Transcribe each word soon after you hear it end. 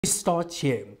We start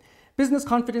here. Business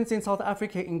confidence in South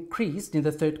Africa increased in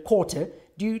the third quarter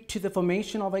due to the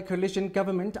formation of a coalition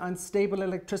government and stable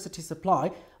electricity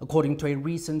supply, according to a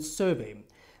recent survey.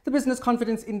 The business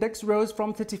confidence index rose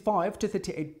from 35 to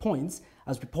 38 points,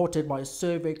 as reported by a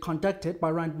survey conducted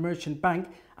by Rand Merchant Bank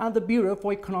and the Bureau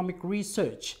for Economic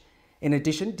Research. In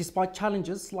addition, despite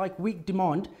challenges like weak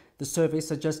demand, the survey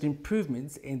suggests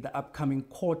improvements in the upcoming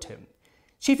quarter.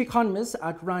 Chief Economist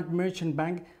at Rand Merchant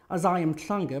Bank, Azayam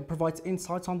Tlanga, provides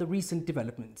insights on the recent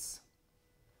developments.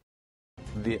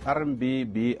 The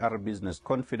RMB BR Business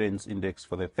Confidence Index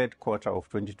for the third quarter of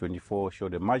 2024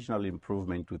 showed a marginal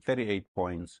improvement to 38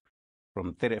 points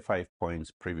from 35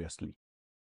 points previously.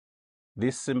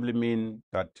 This simply means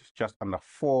that just under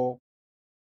 4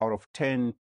 out of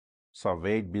 10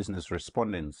 surveyed business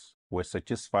respondents were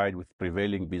satisfied with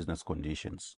prevailing business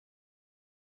conditions.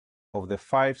 Of the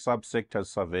 5 subsectors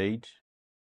surveyed,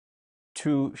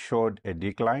 2 showed a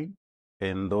decline,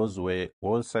 and those were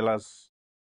wholesalers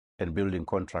and building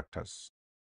contractors.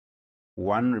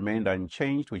 1 remained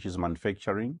unchanged, which is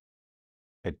manufacturing,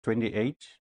 at 28,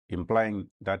 implying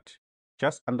that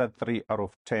just under 3 out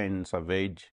of 10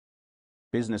 surveyed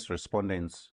business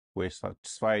respondents were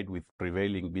satisfied with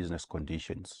prevailing business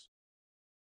conditions.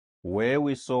 Where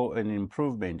we saw an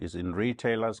improvement is in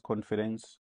retailers'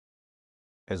 confidence,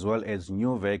 as well as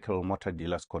new vehicle motor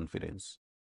dealers' confidence.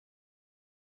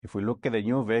 If we look at the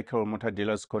new vehicle motor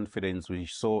dealers' confidence, we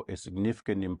saw a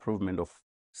significant improvement of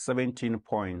 17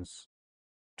 points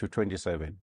to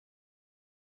 27.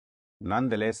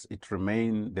 Nonetheless, it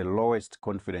remained the lowest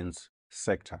confidence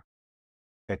sector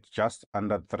at just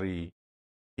under 3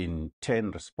 in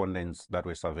 10 respondents that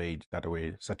were surveyed that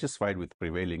were satisfied with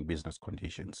prevailing business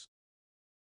conditions.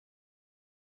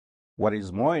 What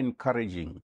is more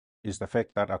encouraging is the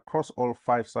fact that across all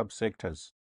 5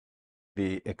 subsectors,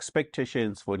 the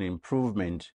expectations for an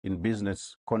improvement in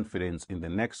business confidence in the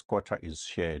next quarter is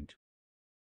shared.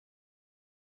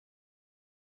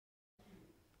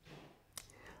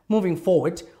 Moving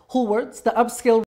forward, Woolworths, the upscale